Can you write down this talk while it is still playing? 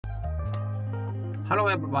Hello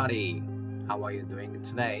everybody, how are you doing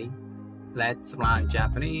today? Let's learn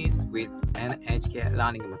Japanese with NHK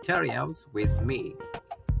learning materials with me.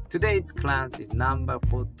 Today's class is number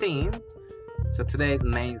 14. So today's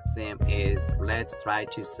main theme is let's try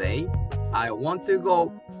to say I want to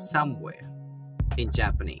go somewhere in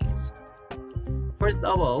Japanese. First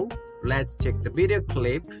of all, let's check the video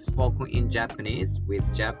clip spoken in Japanese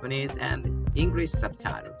with Japanese and English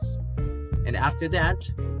subtitles. And after that,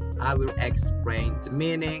 I will explain the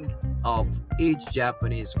meaning of each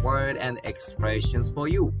Japanese word and expressions for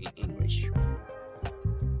you in English.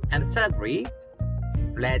 And thirdly,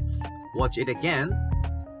 let's watch it again.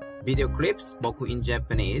 Video clips spoken in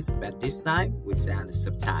Japanese, but this time without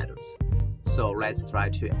subtitles. So let's try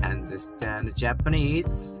to understand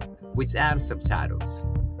Japanese without subtitles.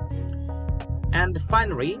 And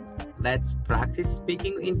finally, let's practice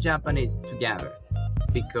speaking in Japanese together,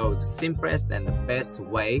 because the simplest and the best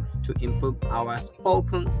way to improve our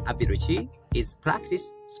spoken ability is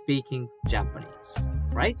practice speaking Japanese,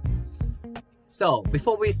 right? So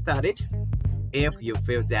before we start it, if you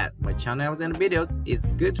feel that my channels and videos is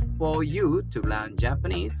good for you to learn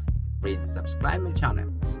Japanese, please subscribe my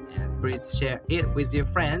channels and please share it with your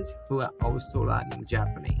friends who are also learning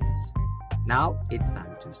Japanese. Now it's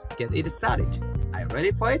time to get it started. Are you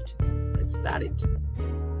ready for it? Let's start it.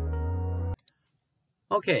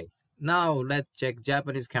 Okay, now let's check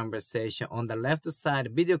Japanese conversation on the left side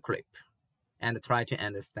video clip and try to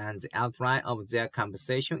understand the outline of their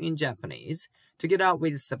conversation in Japanese together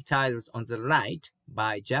with subtitles on the right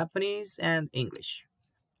by Japanese and English.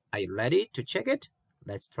 Are you ready to check it?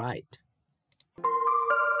 Let's try it.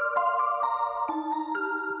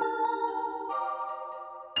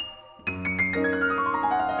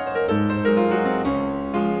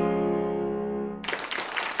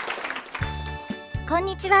こん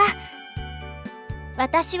にちは。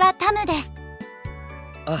私はタムです。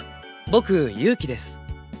あ、僕、ゆうきです。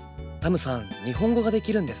タムさん、日本語がで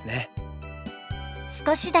きるんですね。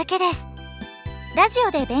少しだけです。ラジ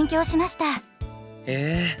オで勉強しました。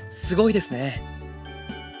すごいですね。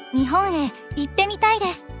日本へ行ってみたい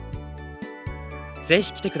です。ぜ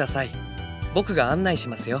ひ来てください。僕が案内し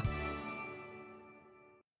ますよ。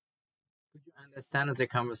Could you understand the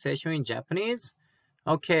conversation in Japanese?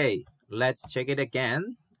 Okay, let's check it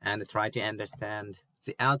again and try to understand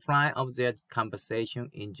the outline of their conversation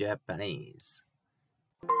in Japanese.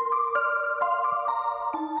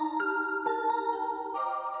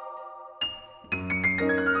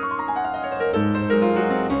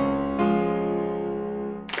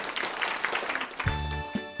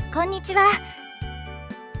こんにちは。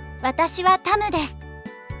私はタムです。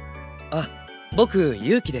あ、僕、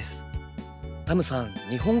ゆうきです。タムさん、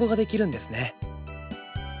日本語ができるんですね。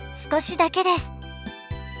少しだけです。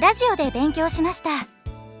ラジオで勉強しました。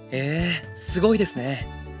すごいですね。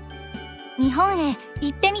日本へ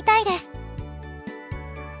行ってみたいです。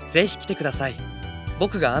ぜひ来てください。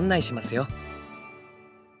僕が案内しますよ。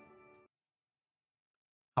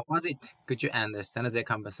How was it? Could you understand the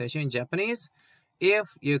conversation in Japanese?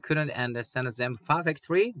 If you couldn't understand them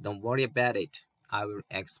perfectly, don't worry about it. I will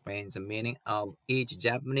explain the meaning of each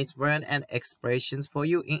Japanese word and expressions for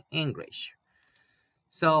you in English.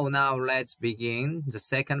 So now let's begin the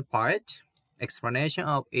second part, explanation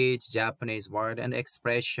of each Japanese word and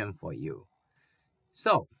expression for you.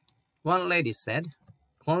 So, one lady said,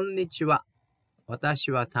 こんにちは。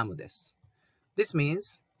私はタムです。This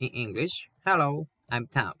means, in English, hello, I'm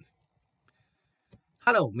Tam.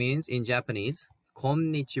 Hello means in Japanese, こ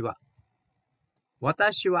んにちは。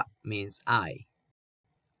私は means I.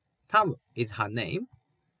 Tam is her name,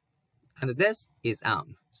 and this is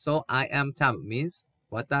am. So I am Tam means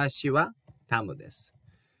私はタムです。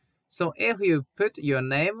So if you put your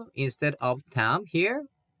name instead of Tam here,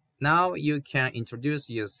 now you can introduce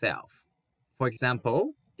yourself. For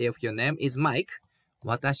example, if your name is Mike,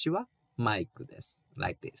 私はマイクです。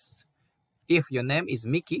Like this. If your name is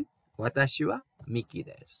Mickey, 私はミキ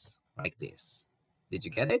です。Like this. Did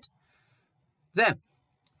you get it? Then,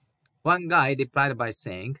 one guy replied by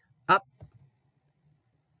saying, あ、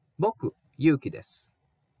僕、ゆうきです。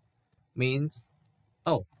Means,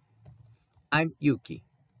 oh, I'm Yuki.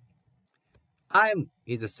 I'm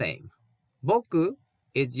is the same. 僕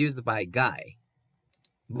is used by guy.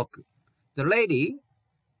 僕. The lady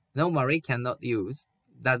normally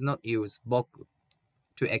does not use 僕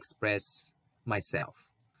to express myself.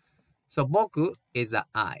 So 僕 is a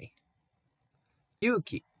I.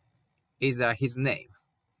 Yuki is his name.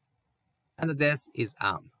 And this is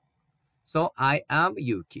am. So I am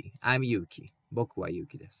Yuki. I'm Yuki. 僕は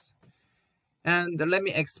Yukiです。And let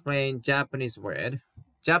me explain Japanese word.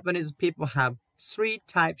 Japanese people have three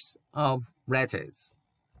types of letters.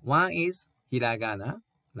 One is hiragana,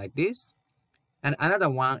 like this, and another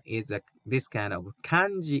one is this kind of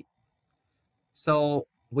kanji. So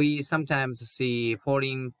we sometimes see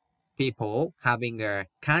foreign people having a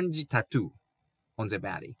kanji tattoo on their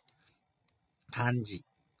body. Kanji.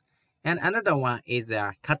 And another one is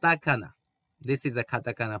a katakana. This is a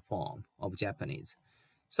katakana form of Japanese.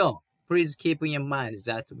 So please keep in mind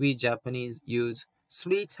that we Japanese use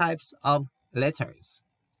 3 types of letters.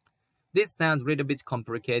 This sounds a little bit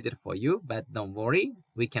complicated for you, but don't worry,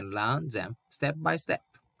 we can learn them step by step.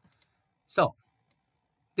 So,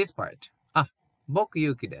 this part, 僕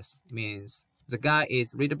勇気です means the guy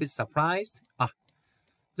is a little bit surprised.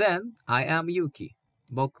 Then I am Yuki.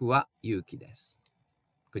 僕は勇気です.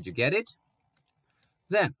 Could you get it?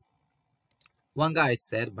 Then, one guy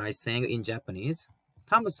said by saying in Japanese,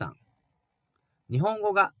 タムさん、日本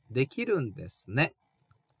語ができるんですね.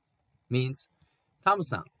 Means, タム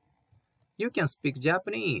さん、You can speak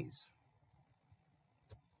Japanese.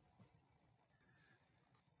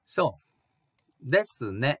 So, で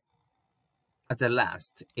すね at the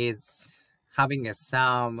last is having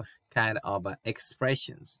some kind of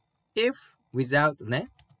expressions. If without ね、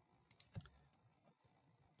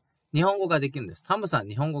日本語ができるんです。タムさん、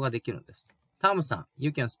日本語ができるんです。タムさん、You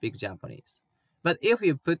can speak Japanese. But if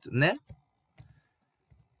you put ね、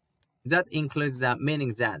that includes the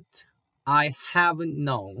meaning that I haven't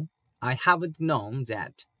known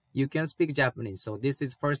that you can speak Japanese. So this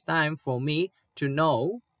is first time for me to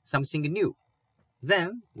know something new.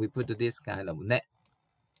 Then we put this kind of ね。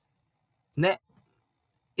ね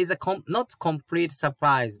is a not complete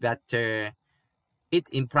surprise, but it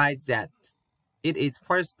implies that it is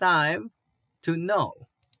first time to know.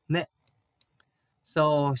 ね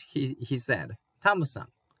So he said, タムさん、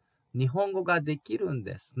日本語ができるん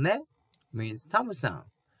ですね means タムさん、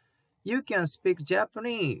You can speak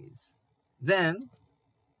Japanese. Then,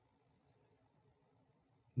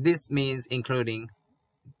 this means including,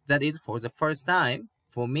 that is for the first time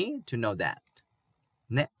for me to know that.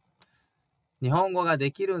 ね。日本語が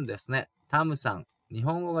できるんですね。タムさん、日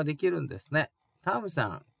本語ができるんですね。タムさ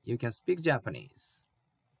ん、You can speak Japanese.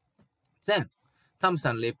 Then, タム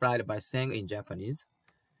さん replied by saying in Japanese,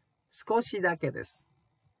 少しだけです。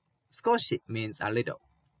少し means a little.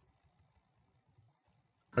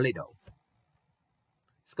 A little.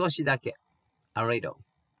 少しだけ a little.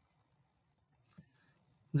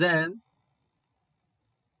 Then,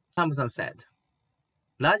 タムさん said,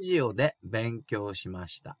 ラジオで勉強しま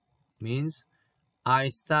した means I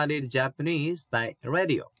studied Japanese by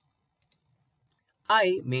radio.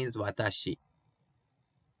 I means 私.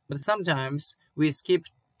 But sometimes we skip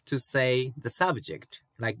to say the subject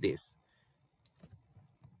like this.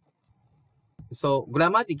 So,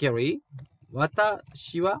 grammatically,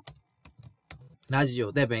 私はラジ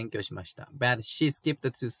オで勉強しました。But she skipped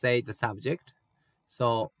to say the subject.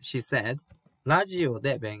 So she said, ラジオ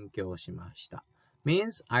で勉強しました。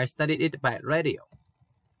Means I studied it by radio.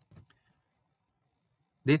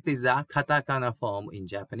 This is a katakana form in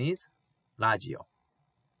Japanese, ラジオ.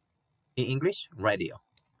 In English, radio.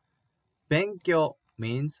 勉強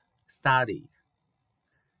means study.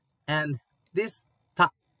 And this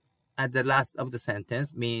た at the last of the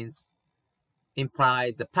sentence means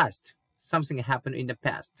implies the past. Something happened in the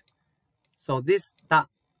past. So this た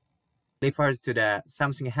refers to the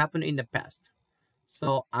something happened in the past.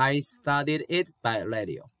 So I studied it by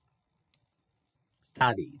radio.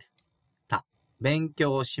 Studied. た。勉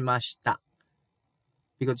強しました。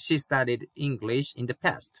Because she studied English in the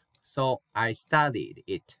past. So I studied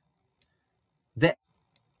it. で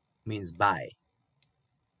means by.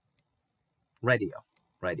 Radio.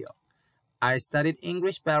 Radio. I studied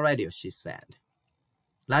English by radio, she said.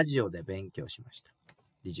 ラジオで勉強しました。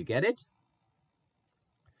Did you get it?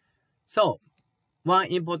 So, one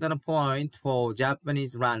important point for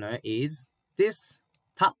Japanese learner is this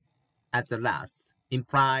た at the last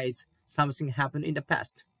implies something happened in the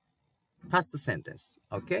past. Past sentence,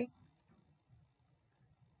 okay?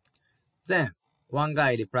 Then, one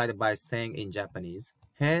guy replied by saying in Japanese,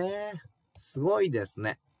 へー、すごいです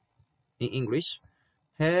ね. In English,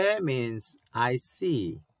 へー means I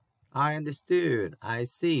see, I understood, I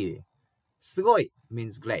see. すごい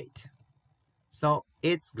means great. So,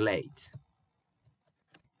 it's great.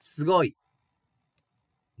 すごい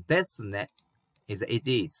ですね is it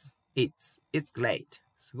is. It's great.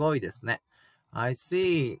 すごいですね. I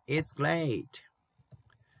see. It's great.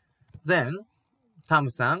 Then, タム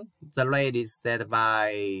さん the lady said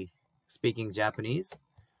by speaking Japanese,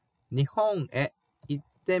 日本へ行っ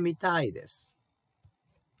てみたいです.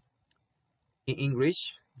 In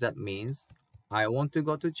English, that means I want to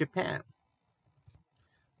go to Japan.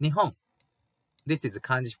 日本 This is the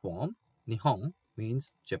kanji form. Nihon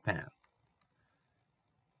means Japan.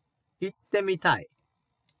 行ってみたい.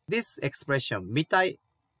 This expression, 見たい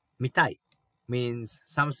means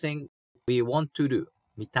something we want to do.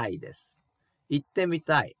 見たいです. 行ってみ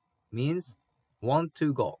たい means want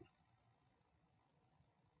to go.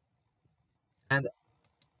 And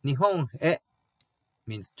日本へ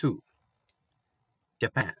means to.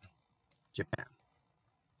 Japan.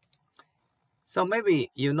 So maybe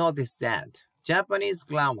you notice that Japanese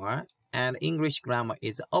grammar and English grammar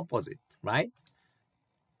is opposite, right?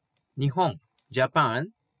 日本,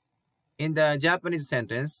 Japan. In the Japanese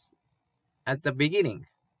sentence, at the beginning,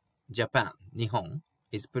 Japan, 日本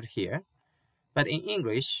is put here. But in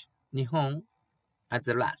English, 日本 at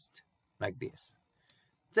the last, like this.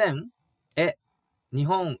 Then, 日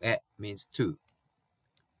本へ means to.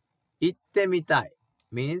 行ってみたい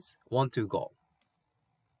means want to go.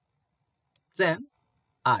 Then,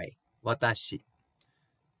 I, 私.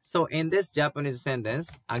 So in this Japanese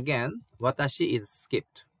sentence, again, 私 is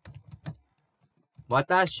skipped.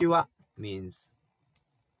 私は means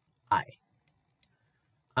I.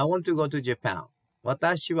 I want to go to Japan.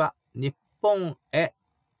 私は日本へ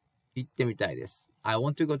行ってみたいです。I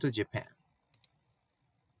want to go to Japan.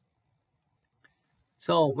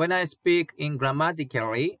 So when I speak in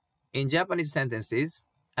grammatically, in Japanese sentences,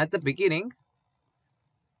 at the beginning,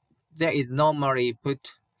 there is normally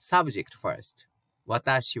put subject first.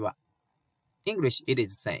 私は. English, it is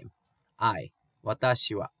the same. I,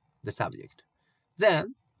 私は, the subject.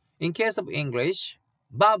 Then, in case of English,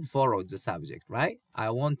 verb follows the subject, right? I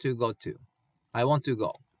want to go to. I want to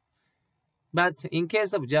go. But in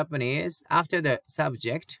case of Japanese, after the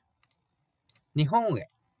subject, 日本へ,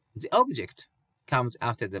 the object comes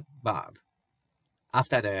after the verb,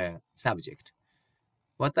 after the subject.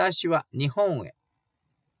 私は日本へ.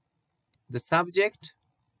 The subject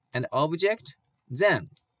and object, then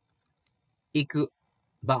行く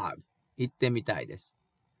verb 行ってみたいです。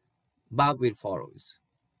verb will follows.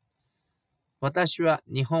 私は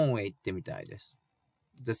日本へ行ってみたいです。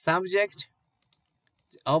The subject,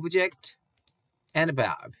 the object, and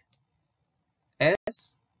verb.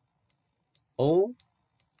 S, O,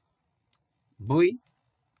 V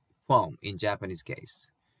form in Japanese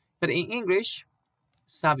case. But in English,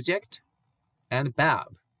 subject and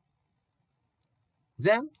verb.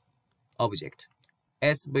 Then, object.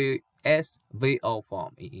 SVO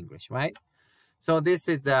form in English, right? So this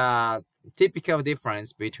is the typical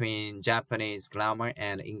difference between Japanese grammar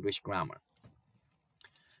and English grammar.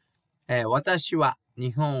 私は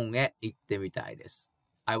日本へ行ってみたいです。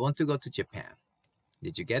I want to go to Japan.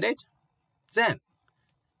 Did you get it? Then,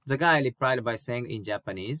 the guy replied by saying in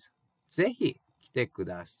Japanese, ぜひ来てく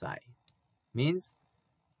ださい means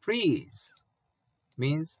please,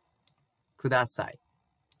 means ください。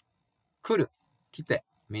来る、来て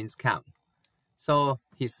means come. So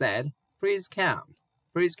he said, please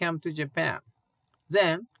come to Japan.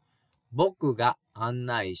 Then, 僕が案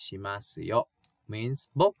内しますよ means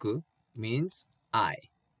僕 means I.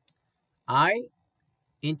 I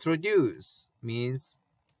introduce means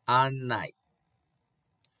案内.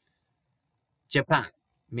 Japan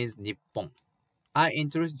means 日本. I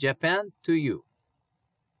introduce Japan to you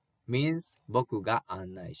means 僕が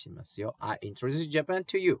案内しますよ. I introduce Japan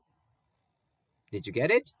to you. Did you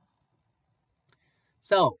get it?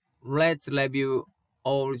 So, let's review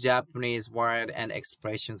all Japanese words and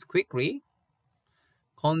expressions quickly.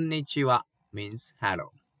 こんにちは means hello.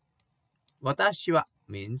 私は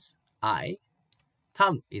means I.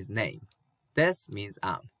 Tam is name. Des means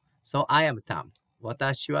am. So I am Tam.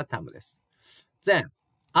 私は Tam です。Then,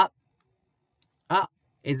 あ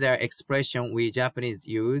is an expression we Japanese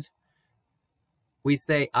use. We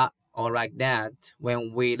say あ or like that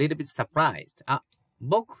when we little bit surprised.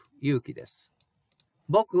 僕、ゆうきです。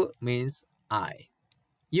僕 means I.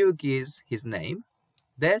 Yuki is his name.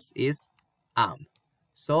 This is am.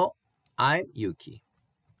 So, I'm Yuki.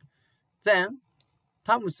 Then,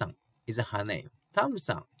 タムさん is her name. タム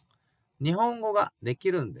さん、日本語がで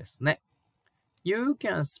きるんですね。You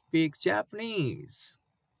can speak Japanese.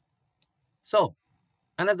 So,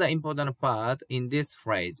 another important part in this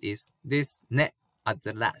phrase is this ね at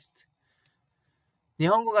the last. 日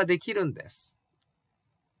本語ができるんです。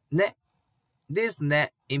ね。This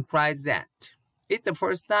ね implies that it's the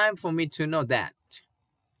first time for me to know that.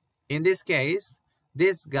 In this case,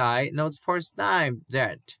 this guy knows first time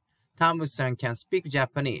that Tamu-san can speak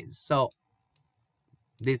Japanese. So,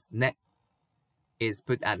 this ね is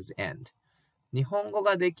put at the end. 日本語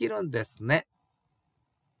ができるんですね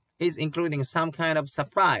is including some kind of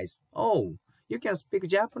surprise. Oh, you can speak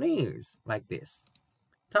Japanese like this.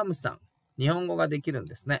 タムさん、日本語ができるん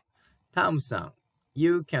ですね。Tam-san,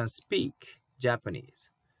 you can speak Japanese.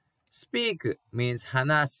 Speak means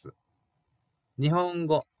話す。日本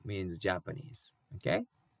語 means Japanese. Okay?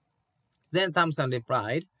 Then Tam-san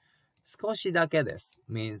replied, 少しだけです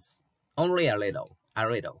means only a little, a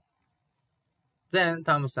little. Then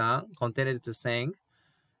Tam-san continued to sing,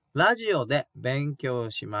 ラジオで勉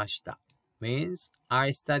強しました means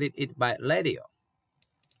I studied it by radio.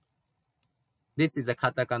 This is a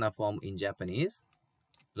katakana form in Japanese.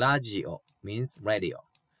 ラジオ means radio.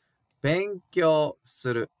 勉強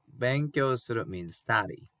する means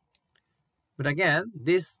study. But again,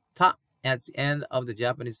 this ta at the end of the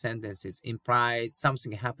Japanese sentences implies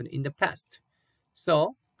something happened in the past.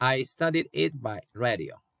 So, I studied it by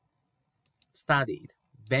radio. Studied.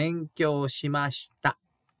 勉強しました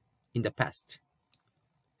in the past.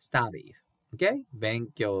 Studied. Okay?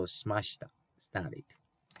 勉強しました studied.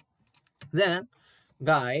 Then,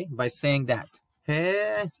 guy, by saying that,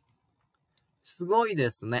 へー、すごいで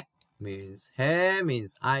すね means, へー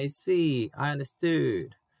means I see, I understood.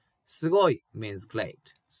 すごい means great.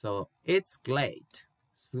 So, it's great.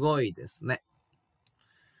 すごいですね.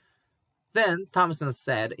 Then, Thompson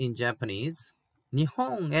said in Japanese, 日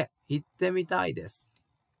本へ行ってみたいです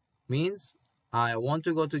means, I want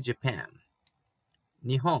to go to Japan.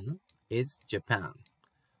 日本 is Japan.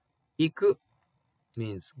 行く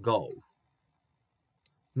means go.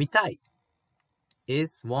 見たい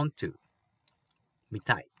is want to. 見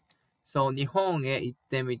たい. So, 日本へ行っ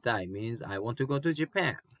てみたい means I want to go to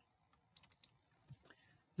Japan.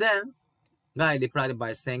 Then, guy replied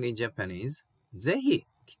by saying in Japanese, ぜひ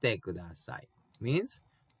来てください means,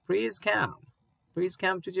 please come. Please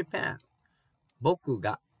come to Japan. 僕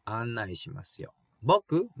が案内しますよ.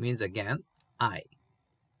 僕 means again, I.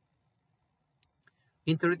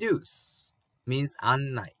 Introduce means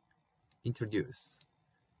案内. Introduce.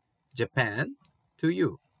 Japan to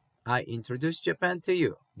you. I introduce Japan to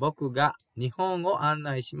you. 僕が日本を案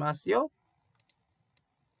内しますよ.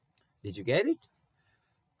 Did you get it?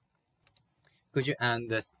 Could you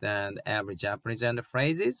understand every Japanese and the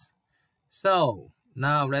phrases? So,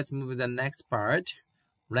 now let's move to the next part.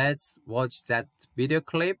 Let's watch that video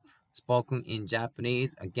clip spoken in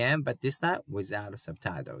Japanese again, but this time without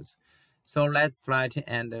subtitles. So let's try to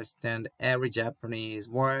understand every Japanese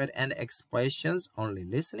word and expressions only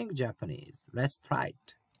listening Japanese. Let's try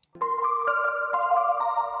it.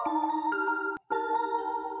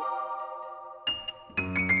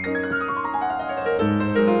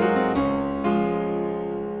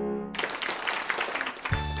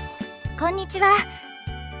 こんにちは。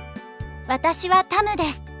私はタム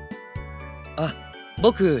です。あ、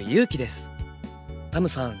僕、ゆうきです。タム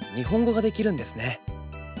さん、日本語ができるんですね。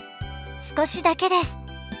少しだけです。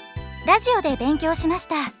ラジオで勉強しまし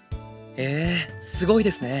た。すごい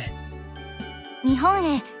ですね。日本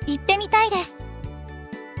へ行ってみたいです。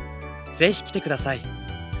ぜひ来てください。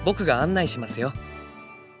僕が案内しますよ。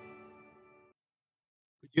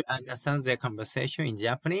Could you understand the conversation in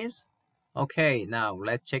Japanese? Okay, now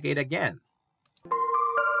let's check it again.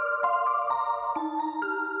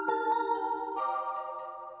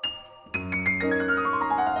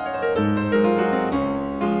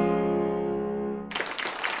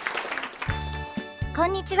 こ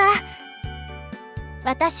んにちは。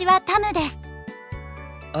私はタムです。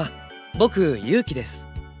あ、僕、ゆうきです。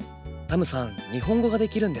タムさん、日本語がで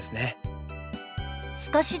きるんですね。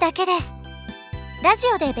少しだけです。ラジ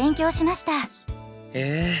オで勉強しました。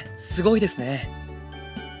すごいですね。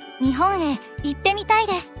日本へ行ってみたい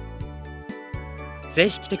です。ぜ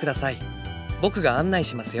ひ来てください。僕が案内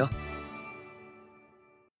しますよ。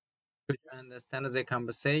Could you understand the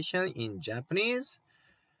conversation in Japanese?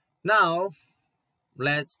 Now,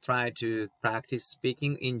 let's try to practice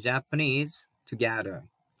speaking in Japanese together.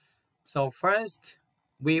 So first,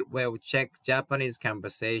 we will check Japanese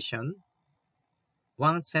conversation,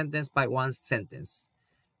 one sentence by one sentence,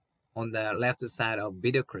 on the left side of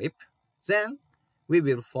video clip. Then, we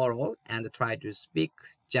will follow and try to speak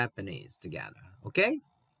Japanese together, okay?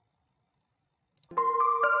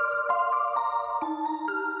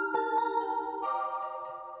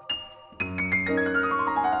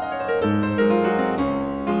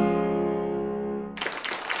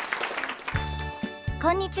こ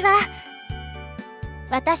んにちは。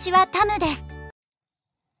私はタムです。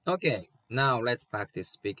Okay, now let's practice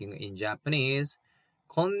speaking in Japanese.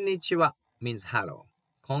 こんにちは means hello.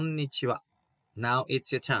 こんにちは. Now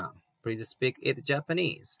it's your turn. Please speak it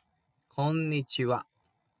Japanese. こんにちは.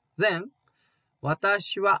 Then,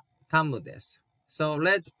 私はタムです. So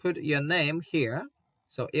let's put your name here.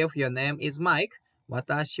 So if your name is Mike,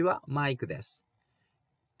 私はマイクです.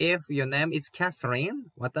 If your name is Catherine,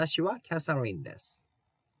 私はキャサリンです.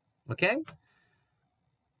 Okay?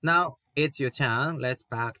 Now it's your turn. Let's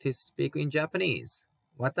practice speak in Japanese.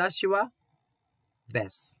 私はで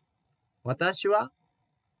す。私は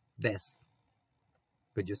です。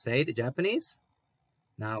Could you say it in Japanese?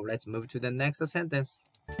 Now let's move to the next sentence.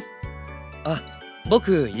 あ、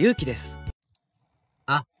僕、ゆうきです。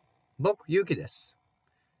あ、僕、ゆうきです。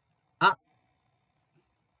あ、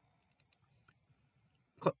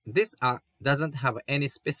this doesn't have any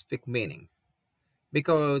specific meaning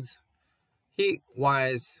because he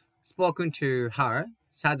was spoken to her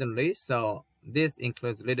suddenly, so this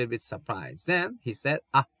includes a little bit surprise. Then he said,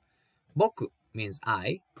 ah, boku means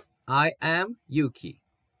I am Yuki.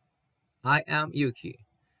 I am Yuki.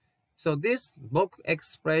 So this boku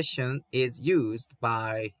expression is used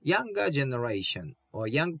by younger generation or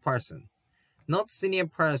young person, not senior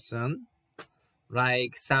person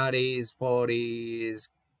like 30s, 40s.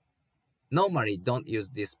 Normally don't use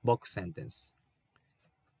this boku sentence.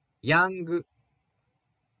 Young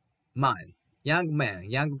men,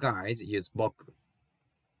 young guys use boku.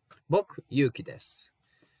 Boku Yuki desu.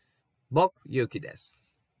 Boku Yuki desu.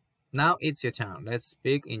 Now it's your turn. Let's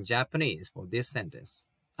speak in Japanese for this sentence.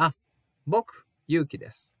 Ah, boku Yuki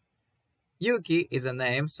desu. Yuki is a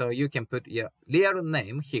name, so you can put your real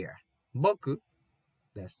name here. Boku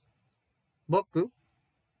desu. Boku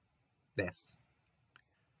desu.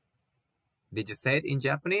 Did you say it in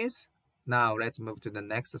Japanese? Now let's move to the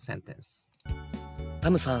next sentence. タ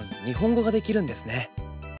ムさん、日本語ができるんですね。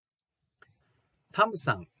タム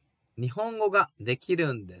さん、日本語ができ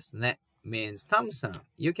るんですね。means Tam san,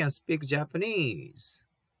 you can speak Japanese.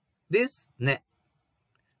 This ne.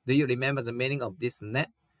 Do you remember the meaning of this ne?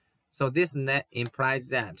 So this ne implies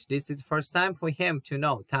that this is the first time for him to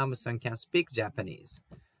know Tam san can speak Japanese.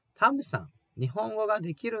 Tam san, 日本語が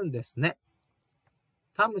できるんですね。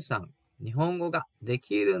タムさん、日本語がで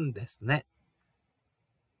きるんですね。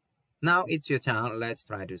Now it's your turn. Let's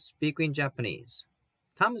try to speak in Japanese.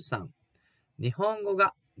 タムさん、日本語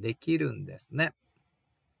ができるんですね。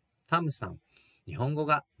タムさん、日本語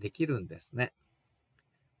ができるんですね。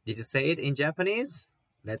Did you say it in Japanese?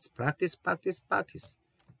 Let's practice, practice, practice.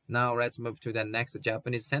 Now let's move to the next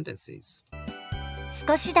Japanese sentences.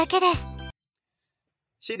 少しだけです。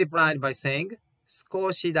She replied by saying,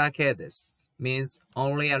 少しだけです means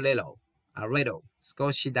only a little, a little,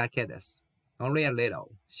 少しだけです only a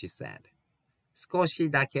little, she said. 少し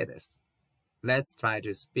だけです Let's try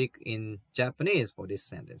to speak in Japanese for this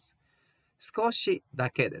sentence. 少しだ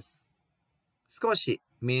けです。少し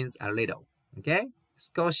means a little, okay?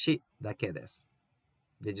 少しだけです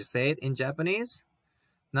Did you say it in Japanese?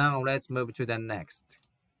 Now let's move to the next.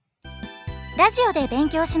 ラジオで勉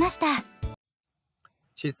強しました。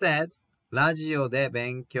She said, ラジオで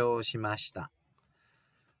勉強しました。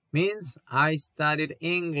means I studied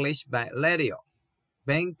English by radio.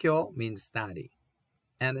 勉強 means study.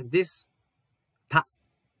 And this た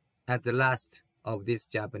at the last of this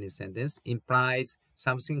Japanese sentence implies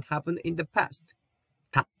something happened in the past.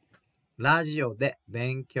 た。ラジオで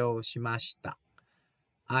勉強しました。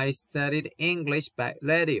I studied English by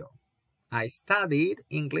radio. I studied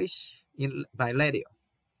English by radio.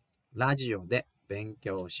 ラジオで勉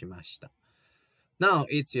強しました。Now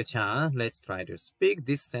it's your turn. Let's try to speak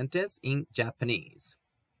this sentence in Japanese.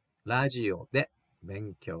 ラジオで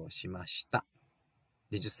勉強しました。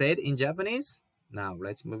Did you say it in Japanese? Now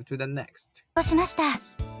let's move to the next. しました。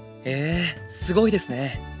すごいです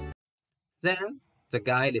ね。Then the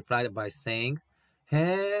guy replied by saying,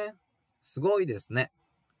 へー、すごいですね。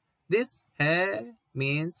This へー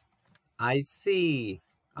means I see,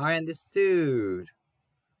 I understood.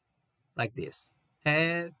 Like this.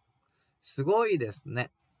 へー、すごいです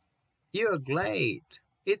ね。You're great.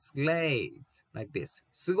 It's great. Like this.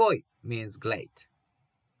 すごい means great.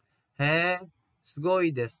 へー、すご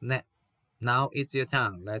いですね。Now it's your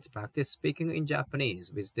turn. Let's practice speaking in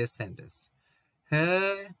Japanese with this sentence. へ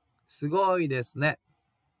ー、すごいですね。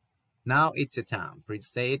Now it's your turn. Please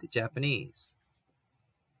say it Japanese.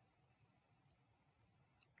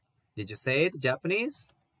 Did you say it Japanese?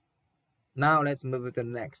 Now let's move to the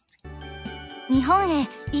next. 日本へ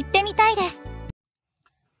行ってみたいです。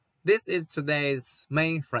This is today's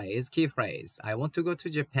main phrase, key phrase. I want to go to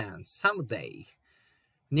Japan someday.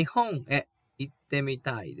 日本へ行ってみ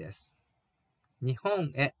たいです。日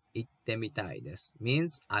本へ行ってみたいです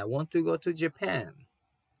means I want to go to Japan.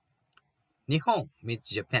 日本 means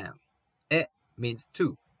Japan. へ means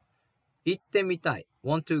to. 行ってみたい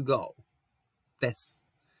want to go です。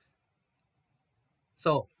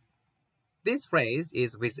So, this phrase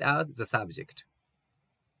is without the subject.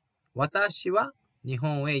 私は日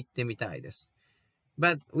本へ行ってみたいです。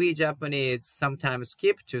But we Japanese sometimes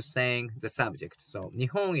skip to saying the subject. So, 日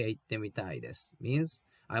本へ行ってみたいです means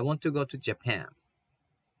I want to go to Japan.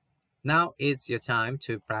 Now it's your time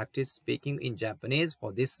to practice speaking in Japanese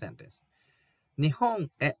for this sentence. 日本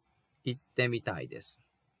へ行ってみたいです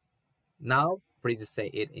Now, please say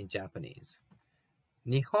it in Japanese.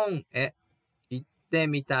 日本へ行って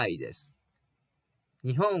みたいです。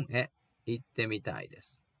日本へ行ってみたいで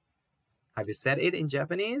す。Have you said it in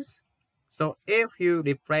Japanese? So if you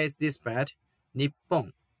replace this part, 日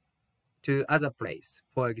本 to other place,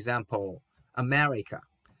 for example, America.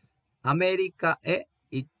 アメリカへ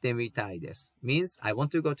行ってみたいです means I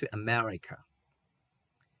want to go to America.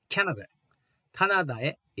 Canada. カナダ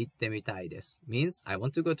へ行ってみたいです means I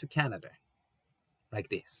want to go to Canada. Like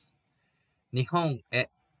this. 日本へ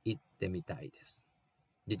行ってみたいです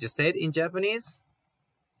Did you say it in Japanese?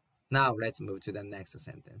 Now let's move to the next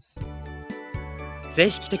sentence. ぜ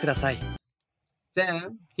ひ来てください。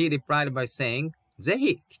 Then he replied by saying, ぜ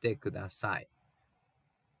ひ来てください。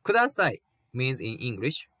ください means in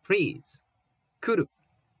English, please. 来る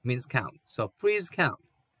means come. So please come.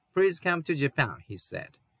 Please come to Japan, he said.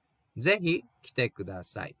 ぜひ来てくだ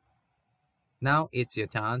さい。Now it's your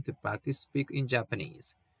turn to practice speak in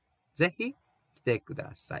Japanese. ぜひ来てく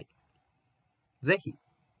ださい。ぜひ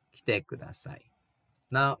来てください。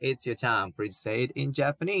Now it's your turn. Please say it in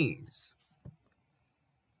Japanese.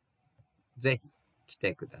 ぜひ来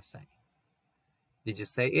てください。Did you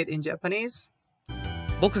say it in Japanese?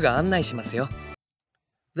 僕が案内しますよ。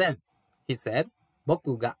Then he said,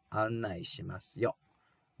 僕が案内しますよ。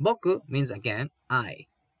僕 means again, I.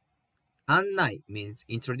 案内 means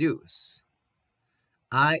introduce.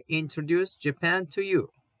 I introduce Japan to you.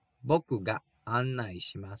 僕が案内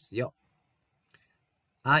しますよ。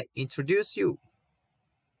I introduce you.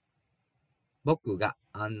 僕が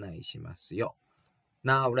案内しますよ。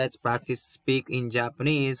Now let's practice speak in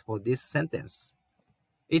Japanese for this sentence.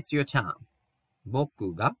 It's your turn.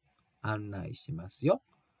 僕が案内しますよ。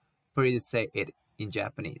Please say it in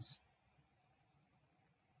Japanese.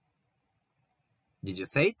 Did you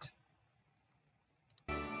say it?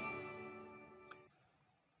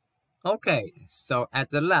 Okay, so at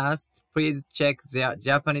the last, please check their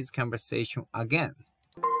Japanese conversation again.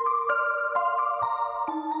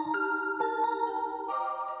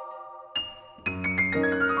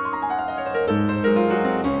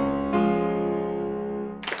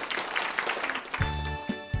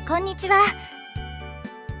 こんにちは。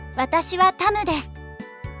私はタムです。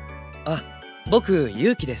あ、僕、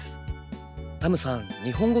ユウキです。タムさん、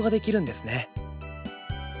日本語ができるんですね。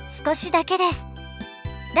少しだけです。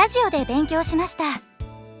ラジオで勉強しました。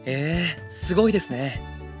すごいですね。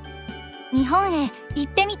日本へ行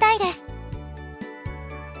ってみたいです。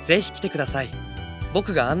ぜひ来てください。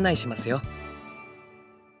僕が案内しますよ。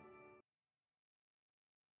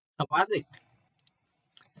How was it?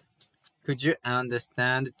 Could you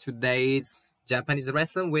understand today's Japanese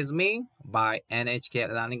lesson with me by NHK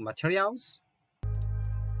Learning Materials?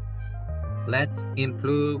 Let's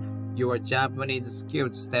improve your Japanese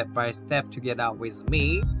skills step by step together with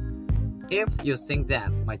me. If you think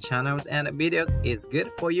that my channels and videos is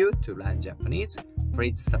good for you to learn Japanese,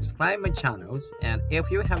 please subscribe my channels. And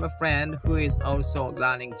if you have a friend who is also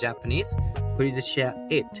learning Japanese, please share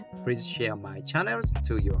it. Please share my channels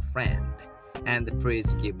to your friend. And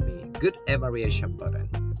please give me good evaluation button.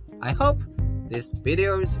 I hope this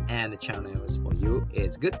videos and channels for you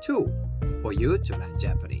is good too for you to learn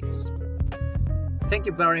Japanese. Thank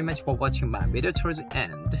you very much for watching my video towards the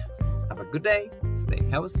end. Have a good day, stay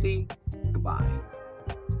healthy, goodbye.